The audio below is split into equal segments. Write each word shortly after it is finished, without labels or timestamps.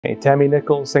Hey, Tammy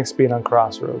Nichols, thanks for being on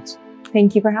Crossroads.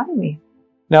 Thank you for having me.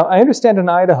 Now, I understand in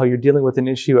Idaho you're dealing with an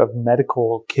issue of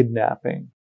medical kidnapping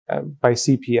by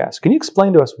CPS. Can you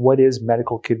explain to us what is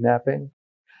medical kidnapping?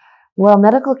 Well,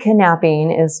 medical kidnapping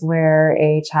is where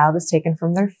a child is taken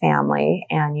from their family,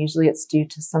 and usually it's due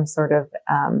to some sort of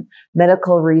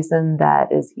medical reason that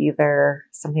is either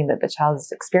something that the child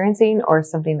is experiencing or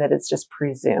something that is just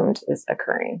presumed is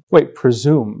occurring. Wait,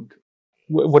 presumed?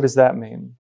 What does that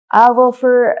mean? Well,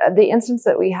 for the instance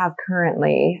that we have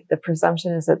currently, the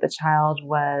presumption is that the child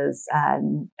was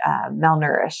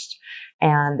malnourished.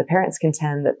 And the parents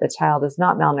contend that the child is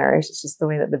not malnourished. It's just the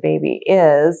way that the baby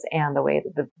is and the way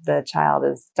that the child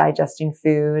is digesting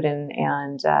food and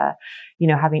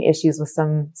having issues with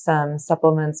some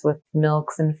supplements with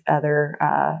milks and other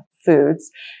foods,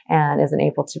 and isn't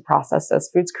able to process those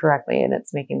foods correctly, and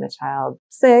it's making the child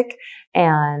sick.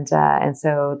 And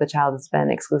so the child has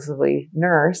been exclusively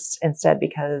nursed instead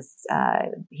because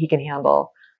he can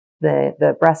handle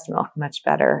the breast milk much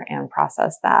better and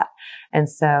process that. And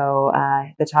so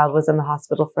the child was in the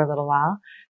hospital for a little while,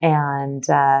 and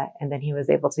then he was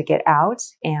able to get out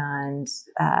and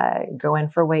go in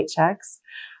for weight checks.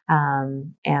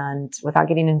 And without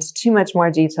getting into too much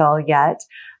more detail yet,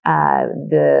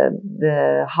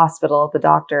 the hospital, the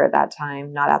doctor at that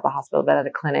time, not at the hospital, but at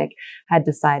a clinic, had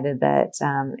decided that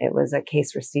it was a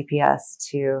case for CPS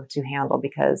to handle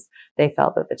because they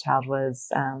felt that the child was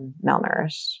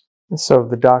malnourished. So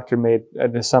the doctor made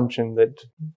an assumption that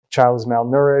the child is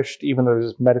malnourished, even though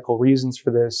there's medical reasons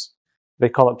for this. They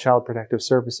call up Child Protective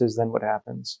Services, then what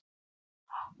happens?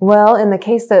 Well, in the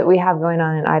case that we have going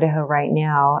on in Idaho right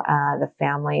now, the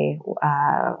family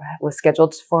was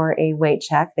scheduled for a weight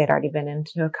check. They'd already been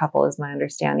into a couple, is my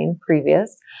understanding,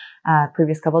 previous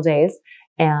couple of days.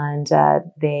 And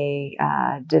they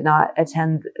did not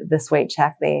attend this weight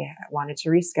check. They wanted to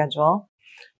reschedule.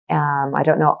 I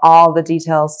don't know all the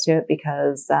details to it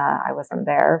because I wasn't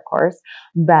there, of course.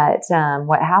 But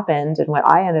what happened and what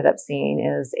I ended up seeing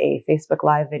is a Facebook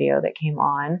Live video that came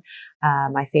on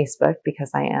my Facebook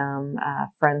because I am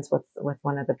friends with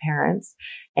one of the parents.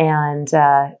 And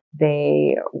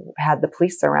they had the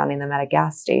police surrounding them at a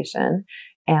gas station.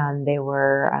 And they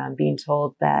were being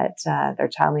told that their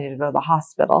child needed to go to the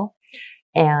hospital.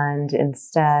 And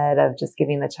instead of just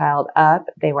giving the child up,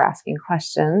 they were asking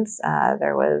questions.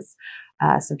 There was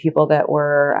some people that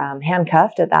were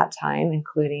handcuffed at that time,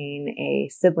 including a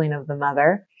sibling of the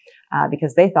mother,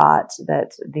 because they thought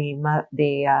that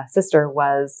the sister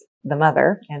was the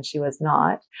mother, and she was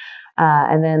not.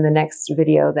 And then the next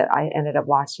video that I ended up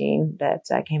watching that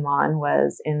came on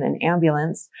was in an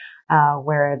ambulance,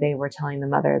 where they were telling the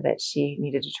mother that she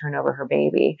needed to turn over her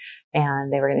baby,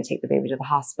 and they were going to take the baby to the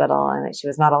hospital, and that she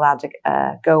was not allowed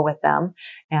to go with them,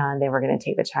 and they were going to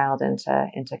take the child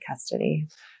into custody.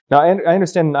 Now, I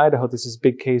understand in Idaho this is a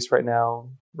big case right now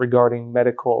regarding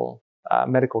medical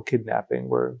kidnapping,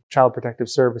 where Child Protective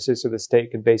Services or the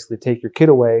state can basically take your kid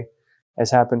away,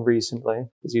 as happened recently,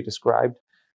 as you described,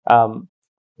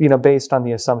 based on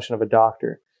the assumption of a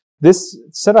doctor. This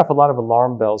set off a lot of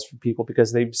alarm bells for people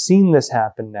because they've seen this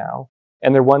happen now,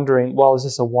 and they're wondering, well, is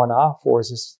this a one-off or is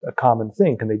this a common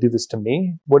thing? Can they do this to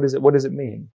me? What does it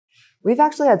mean? We've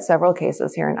actually had several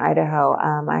cases here in Idaho.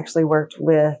 I actually worked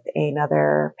with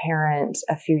another parent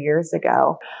a few years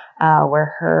ago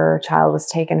where her child was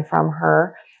taken from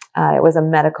her. It was a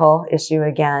medical issue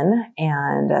again,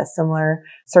 and similar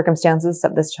circumstances,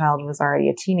 except this child was already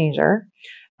a teenager.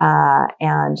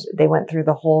 And they went through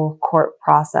the whole court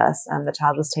process. The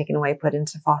child was taken away, put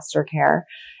into foster care,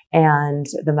 and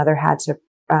the mother had to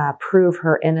prove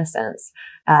her innocence.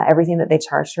 Everything that they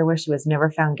charged her with, she was never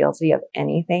found guilty of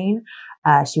anything.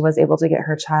 She was able to get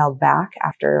her child back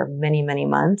after many, many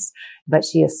months, but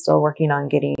she is still working on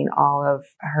getting all of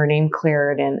her name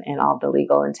cleared and all the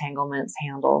legal entanglements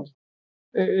handled.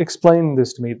 Explain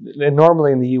this to me.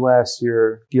 Normally in the U.S.,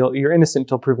 you're innocent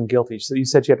until proven guilty. So you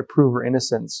said you had to prove her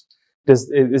innocence. Is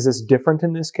this different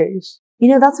in this case?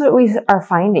 That's what we are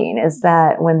finding is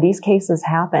that when these cases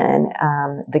happen,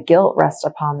 the guilt rests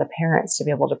upon the parents to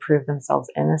be able to prove themselves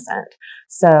innocent.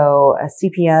 So a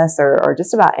CPS or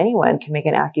just about anyone can make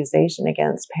an accusation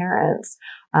against parents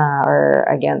or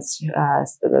against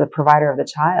the provider of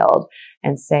the child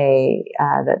and say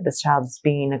that this child is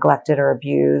being neglected or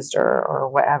abused or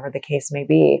whatever the case may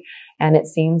be. And it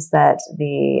seems that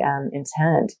the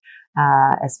intent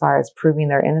as far as proving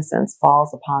their innocence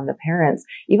falls upon the parents,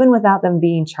 even without them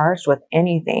being charged with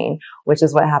anything, which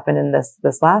is what happened in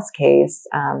this last case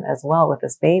as well with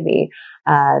this baby.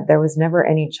 There was never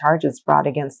any charges brought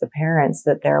against the parents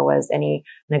that there was any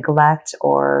neglect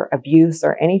or abuse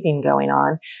or anything going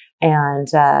on. And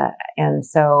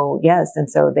so, yes, and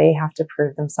so they have to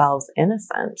prove themselves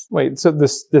innocent. Wait, so the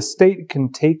state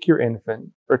can take your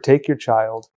infant or take your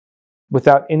child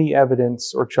without any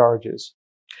evidence or charges?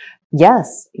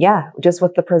 Yes, yeah, just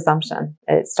with the presumption.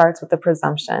 It starts with the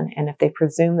presumption, and if they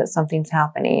presume that something's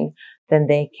happening, then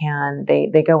they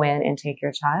go in and take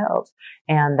your child,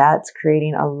 and that's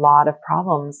creating a lot of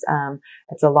problems.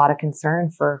 It's a lot of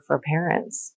concern for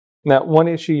parents. Now, one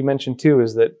issue you mentioned too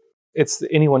is that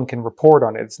anyone can report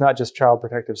on it. It's not just Child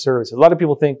Protective Services. A lot of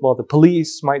people think, well, the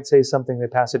police might say something, they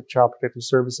pass it to Child Protective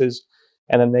Services,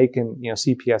 and then they can,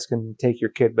 CPS can take your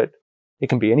kid, but it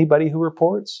can be anybody who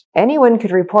reports? Anyone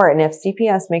could report, and if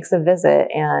CPS makes a visit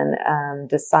and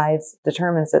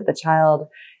determines that the child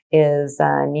is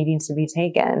needing to be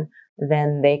taken,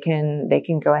 then they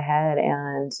can go ahead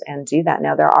and do that.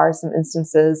 Now, there are some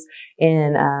instances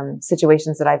in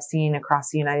situations that I've seen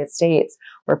across the United States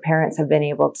where parents have been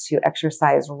able to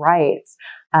exercise rights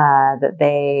that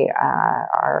they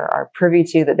are privy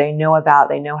to, that they know about,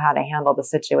 they know how to handle the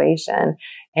situation.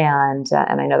 And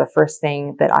I know the first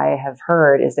thing that I have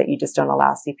heard is that you just don't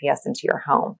allow CPS into your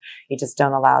home. You just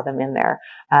don't allow them in there.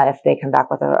 If they come back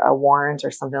with a warrant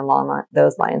or something along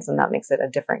those lines, then that makes it a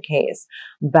different case.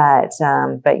 But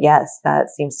yes, that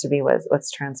seems to be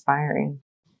what's transpiring.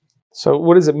 So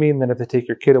what does it mean then if they take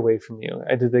your kid away from you?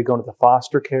 Do they go into the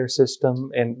foster care system?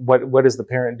 And what does the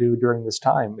parent do during this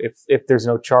time if there's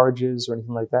no charges or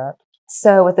anything like that?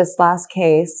 So with this last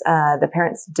case, the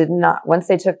parents did not, once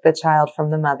they took the child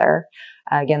from the mother,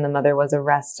 again, the mother was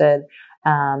arrested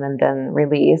and then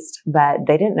released, but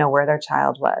they didn't know where their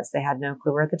child was. They had no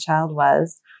clue where the child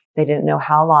was. They didn't know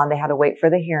how long. They had to wait for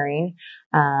the hearing.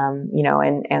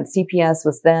 And CPS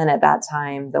was then at that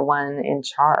time the one in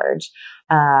charge.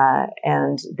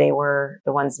 And they were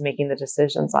the ones making the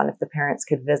decisions on if the parents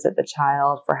could visit the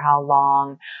child, for how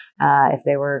long, if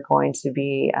they were going to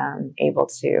be able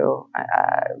to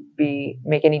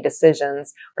make any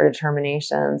decisions or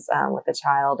determinations with the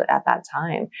child at that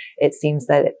time. It seems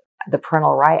that the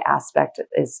parental right aspect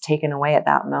is taken away at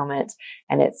that moment,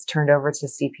 and it's turned over to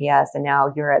CPS. And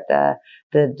now you're at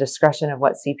the discretion of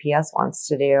what CPS wants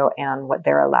to do and what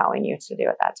they're allowing you to do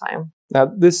at that time. Now,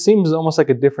 this seems almost like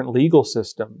a different legal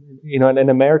system. And in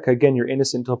America, again, you're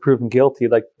innocent until proven guilty.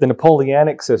 Like the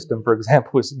Napoleonic system, for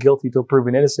example, was guilty till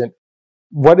proven innocent.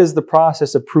 What does the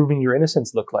process of proving your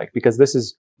innocence look like? Because this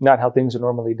is not how things are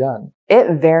normally done.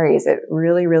 It varies. It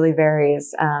really, really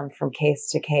varies from case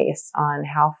to case on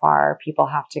how far people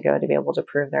have to go to be able to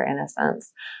prove their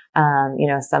innocence.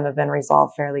 Some have been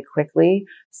resolved fairly quickly.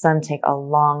 Some take a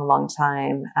long, long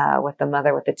time. With the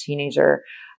mother, with the teenager,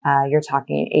 you're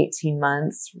talking 18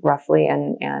 months roughly,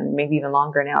 and maybe even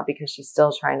longer now, because she's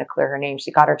still trying to clear her name. She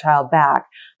got her child back,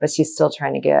 but she's still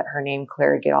trying to get her name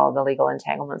cleared, get all the legal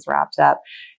entanglements wrapped up.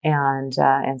 And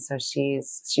so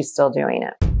she's still doing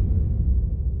it.